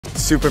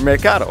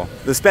supermercado,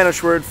 the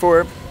Spanish word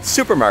for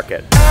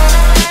supermarket.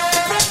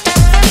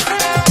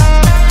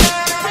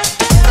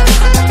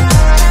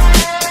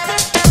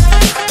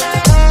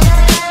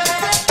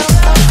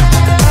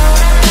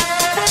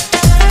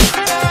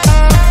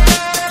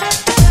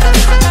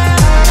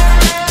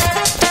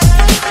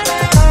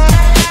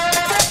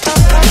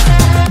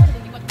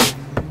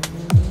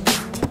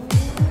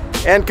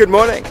 And good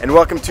morning, and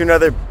welcome to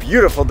another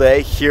beautiful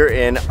day here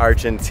in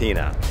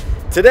Argentina.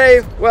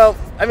 Today, well,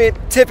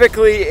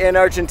 typically in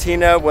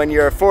Argentina, when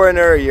you're a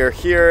foreigner, you're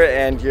here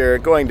and you're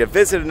going to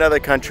visit another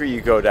country, you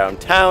go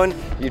downtown,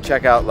 you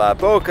check out La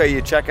Boca,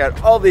 you check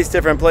out all these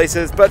different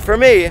places. But for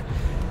me,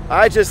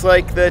 I just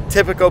like the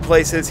typical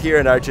places here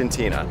in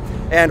Argentina.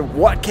 And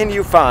what can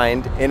you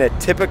find in a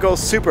typical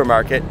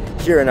supermarket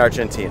here in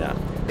Argentina?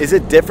 Is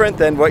it different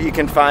than what you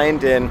can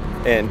find in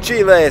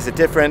Chile? Is it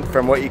different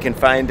from what you can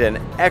find in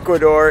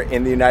Ecuador,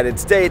 in the United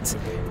States?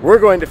 We're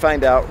going to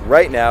find out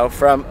right now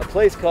from a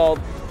place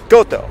called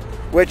Coto,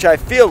 which I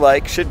feel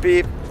like should be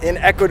an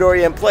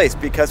Ecuadorian place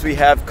because we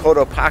have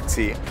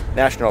Cotopaxi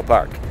National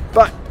Park.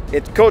 But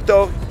it's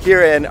Coto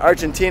here in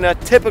Argentina,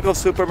 typical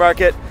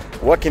supermarket.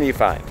 What can you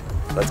find?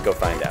 Let's go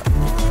find out.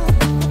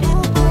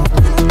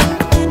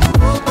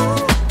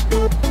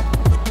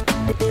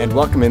 And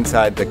welcome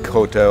inside the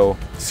Coto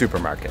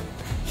supermarket.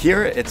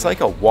 Here, it's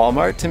like a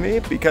Walmart to me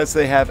because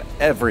they have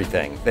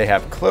everything. They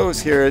have clothes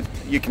here.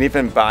 You can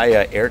even buy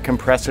an air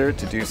compressor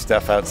to do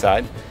stuff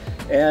outside.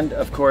 And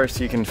of course,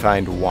 you can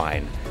find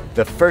wine.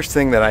 The first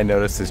thing that I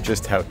noticed is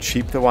just how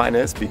cheap the wine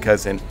is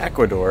because in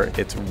Ecuador,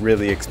 it's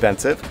really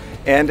expensive.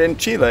 And in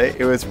Chile,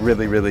 it was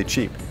really, really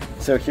cheap.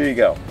 So here you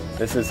go.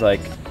 This is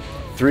like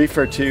 3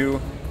 for 2,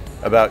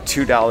 about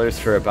 $2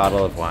 for a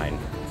bottle of wine.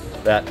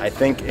 That I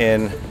think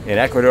in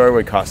Ecuador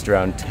would cost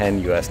around 10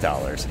 US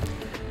dollars.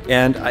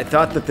 And I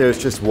thought that there's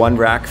just one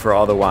rack for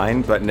all the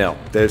wine, but no,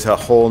 there's a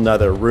whole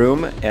nother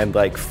room and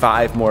like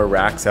 5 more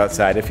racks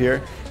outside of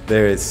here.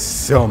 There is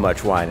so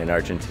much wine in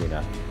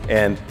Argentina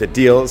and the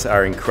deals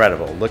are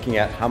incredible. Looking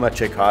at how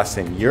much it costs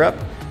in Europe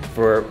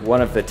for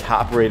one of the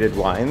top rated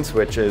wines,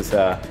 which is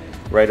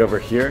right over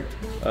here,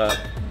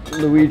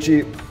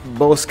 Luigi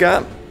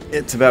Bosca.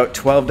 It's about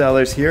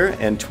 $12 here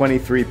and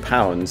 23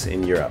 pounds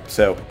in Europe.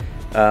 So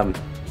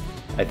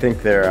I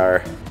think there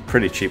are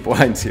pretty cheap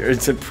wines here.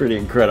 It's pretty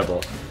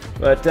incredible.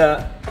 But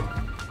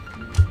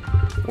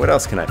what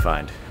else can I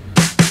find?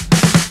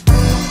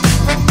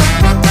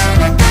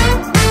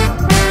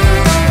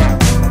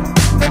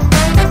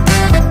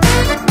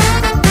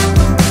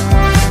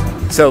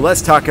 So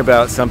let's talk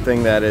about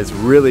something that is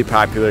really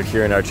popular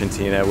here in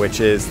Argentina, which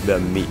is the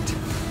meat.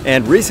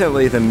 And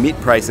recently the meat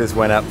prices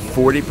went up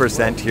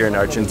 40% here in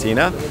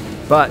Argentina,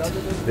 but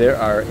there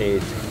are a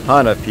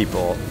ton of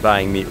people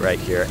buying meat right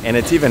here, and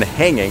it's even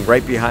hanging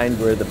right behind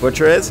where the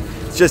butcher is.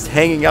 It's just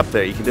hanging up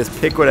there. You can just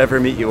pick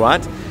whatever meat you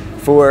want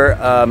for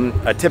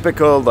a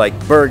typical like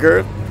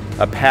burger,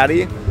 a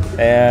patty,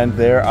 and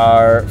there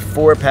are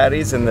 4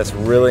 patties in this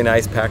really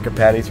nice pack of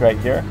patties right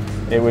here.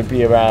 It would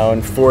be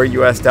around 4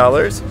 US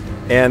dollars,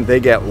 and they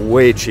get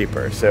way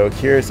cheaper. So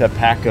here's a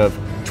pack of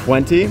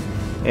 20,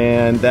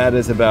 and that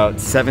is about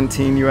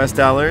 17 US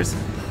dollars.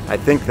 I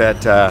think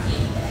that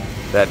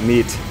that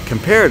meat,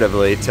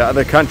 comparatively to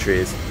other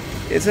countries,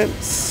 isn't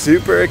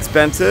super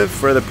expensive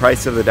for the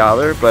price of the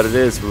dollar, but it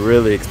is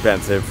really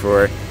expensive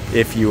for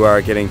if you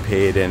are getting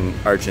paid in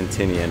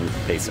Argentinian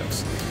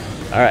pesos.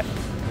 All right,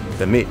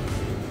 the meat.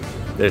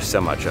 There's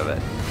so much of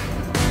it.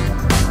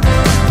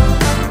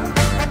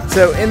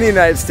 So in the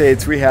United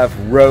States, we have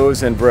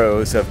rows and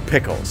rows of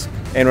pickles.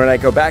 And when I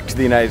go back to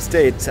the United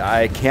States,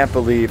 I can't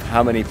believe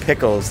how many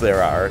pickles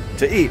there are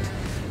to eat.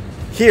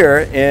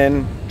 Here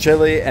in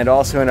Chile and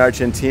also in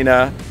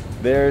Argentina,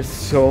 there's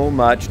so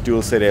much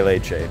dulce de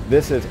leche.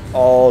 This is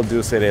all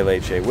dulce de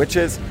leche, which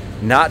is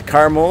not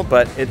caramel,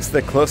 but it's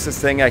the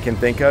closest thing I can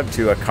think of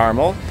to a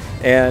caramel,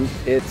 and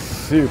it's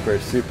super,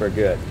 super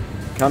good.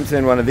 Comes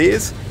in one of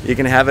these. You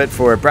can have it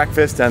for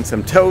breakfast on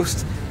some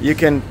toast. You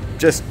can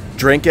just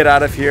drink it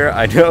out of here.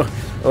 I know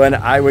when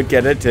I would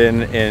get it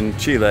in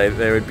Chile,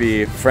 there would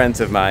be friends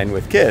of mine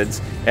with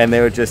kids, and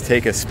they would just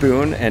take a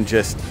spoon and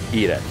just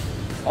eat it.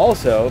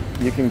 Also,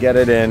 you can get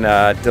it in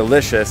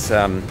delicious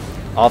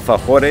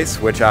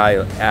alfajores, which I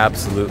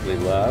absolutely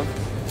love.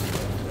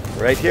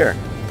 Right here.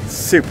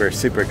 Super,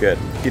 super good.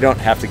 You don't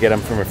have to get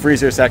them from a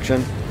freezer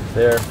section.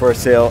 They're for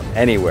sale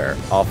anywhere.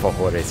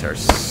 Alfajores are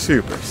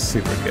super,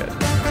 super good.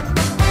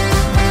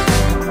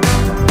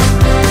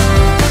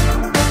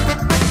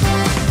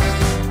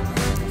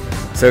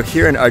 So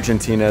here in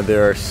Argentina,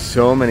 there are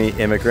so many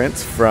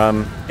immigrants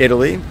from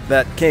Italy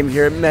that came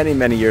here many,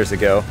 many years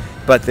ago,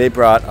 but they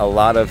brought a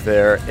lot of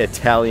their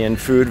Italian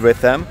food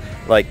with them,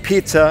 like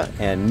pizza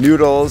and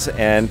noodles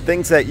and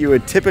things that you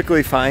would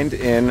typically find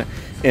in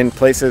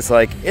places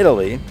like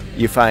Italy,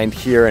 you find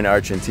here in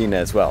Argentina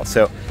as well.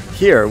 So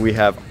here we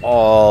have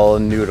all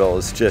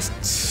noodles, just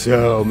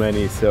so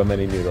many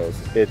noodles.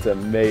 It's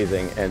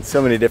amazing, and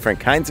so many different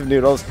kinds of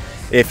noodles.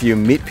 If you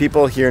meet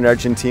people here in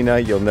Argentina,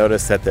 you'll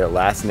notice that their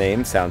last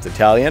name sounds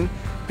Italian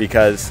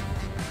because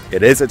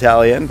it is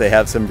Italian. They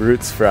have some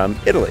roots from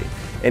Italy.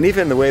 And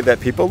even the way that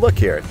people look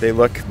here, they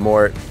look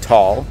more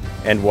tall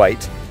and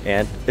white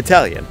and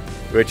Italian,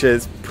 which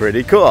is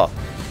pretty cool.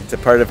 It's a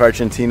part of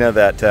Argentina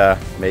that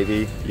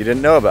maybe you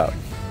didn't know about.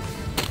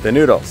 The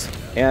noodles.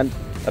 And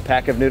a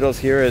pack of noodles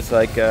here is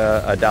like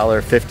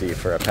 $1.50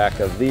 for a pack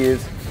of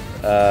these.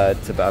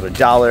 It's about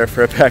 $1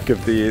 for a pack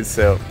of these,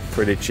 so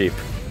pretty cheap.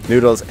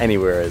 Noodles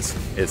anywhere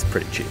is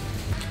pretty cheap.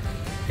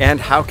 And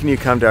how can you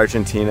come to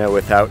Argentina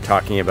without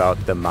talking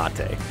about the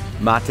mate?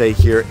 Mate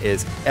here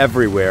is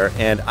everywhere,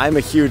 and I'm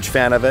a huge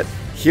fan of it.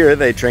 Here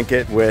they drink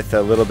it with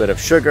a little bit of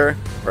sugar,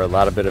 or a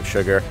lot of bit of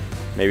sugar.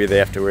 Maybe they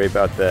have to worry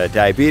about the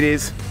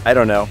diabetes, I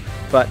don't know.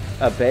 But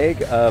a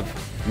bag of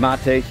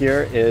mate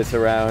here is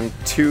around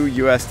 $2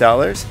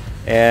 US,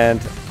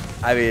 and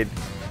I mean,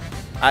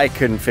 I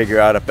couldn't figure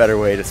out a better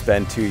way to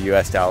spend $2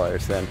 US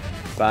than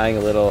buying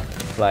a little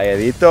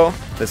Playadito.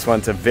 This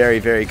one's a very,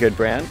 very good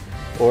brand.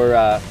 Or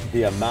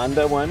the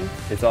Amanda one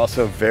is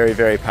also very,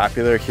 very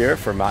popular here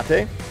for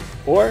mate.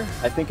 Or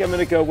I think I'm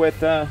gonna go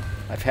with,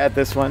 I've had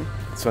this one.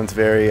 This one's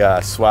very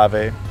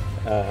suave.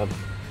 I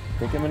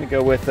think I'm gonna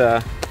go with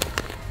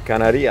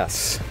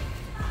Canarias.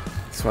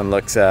 This one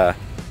looks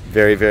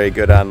very, very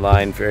good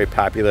online, very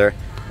popular.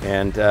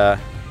 And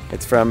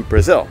it's from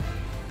Brazil,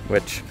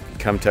 which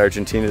come to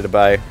Argentina to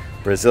buy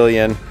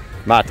Brazilian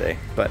mate,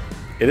 but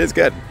it is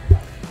good.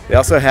 They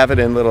also have it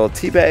in little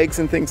tea bags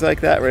and things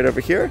like that right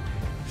over here.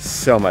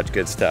 So much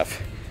good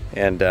stuff.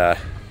 And I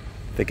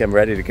think I'm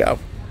ready to go.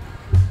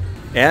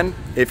 And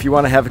if you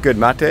want to have a good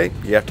mate,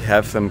 you have to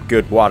have some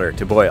good water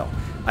to boil.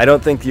 I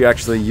don't think you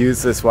actually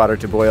use this water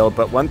to boil,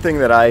 but one thing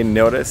that I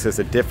notice is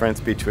a difference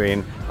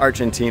between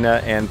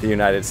Argentina and the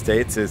United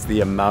States is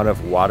the amount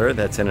of water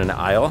that's in an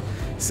aisle.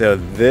 So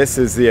this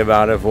is the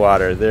amount of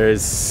water. There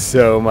is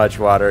so much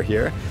water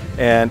here.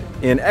 And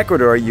in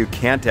Ecuador, you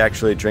can't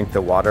actually drink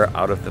the water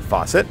out of the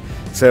faucet,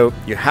 so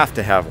you have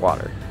to have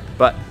water.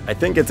 But I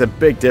think it's a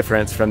big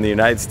difference from the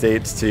United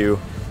States to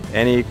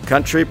any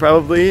country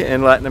probably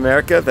in Latin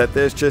America that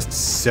there's just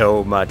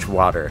so much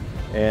water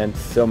and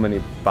so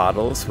many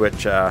bottles,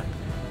 which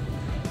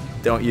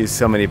don't use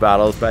so many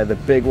bottles, buy the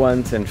big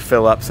ones and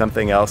fill up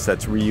something else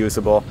that's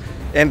reusable.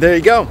 And there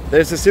you go,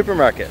 there's the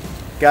supermarket.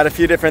 Got a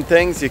few different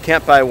things. You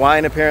can't buy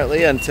wine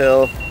apparently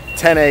until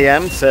 10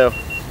 a.m. So,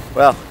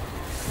 well,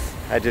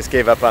 I just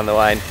gave up on the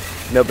wine,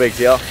 no big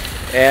deal.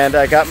 And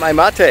I got my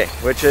mate,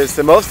 which is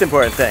the most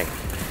important thing.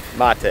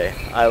 Mate.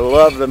 I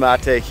love the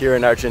mate here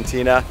in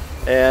Argentina,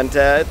 and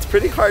it's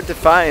pretty hard to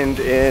find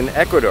in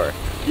Ecuador.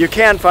 You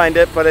can find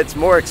it, but it's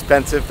more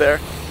expensive there.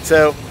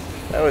 So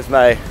that was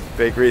my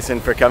big reason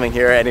for coming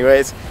here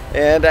anyways.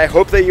 And I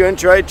hope that you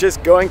enjoyed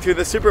just going through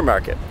the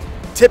supermarket.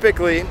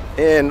 Typically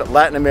in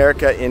Latin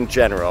America in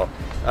general,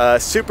 a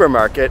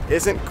supermarket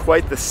isn't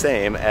quite the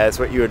same as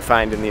what you would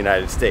find in the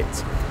United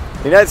States.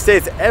 In the United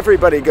States,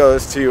 everybody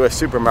goes to a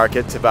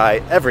supermarket to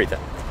buy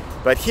everything.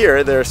 But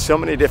here, there are so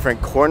many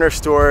different corner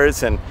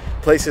stores and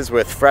places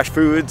with fresh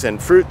foods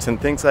and fruits and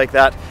things like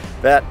that,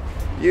 that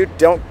you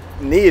don't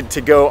need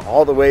to go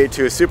all the way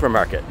to a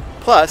supermarket.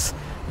 Plus,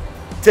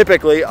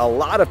 typically, a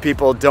lot of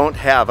people don't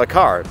have a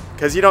car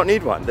because you don't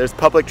need one. There's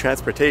public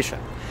transportation.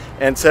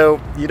 And so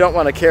you don't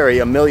want to carry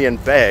a million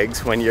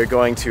bags when you're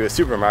going to a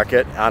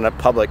supermarket on a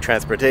public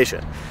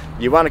transportation.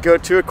 You want to go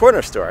to a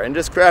corner store and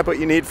just grab what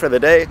you need for the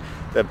day.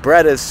 The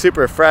bread is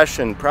super fresh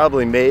and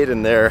probably made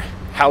in their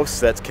house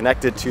that's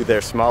connected to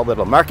their small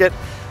little market.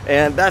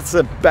 And that's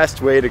the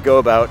best way to go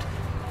about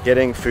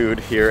getting food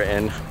here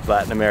in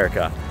Latin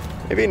America.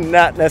 Maybe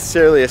not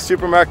necessarily a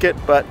supermarket,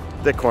 but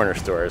the corner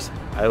stores.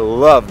 I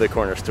love the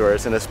corner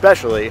stores, and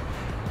especially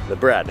the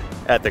bread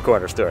at the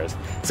corner stores.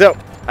 So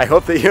I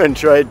hope that you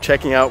enjoyed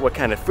checking out what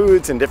kind of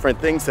foods and different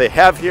things they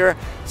have here,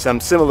 some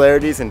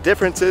similarities and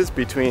differences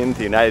between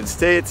the United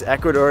States,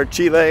 Ecuador,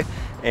 Chile,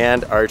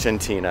 and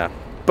Argentina.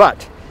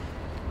 But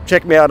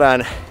check me out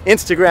on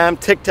Instagram,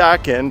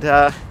 TikTok, and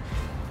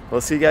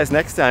we'll see you guys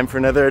next time for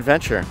another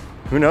adventure.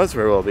 Who knows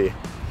where we'll be?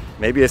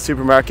 Maybe a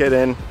supermarket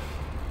in,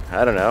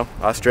 I don't know,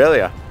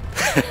 Australia.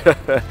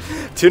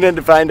 Tune in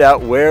to find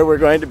out where we're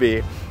going to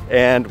be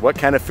and what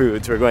kind of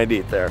foods we're going to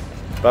eat there.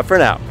 But for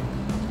now,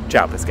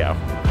 ciao, Pascal.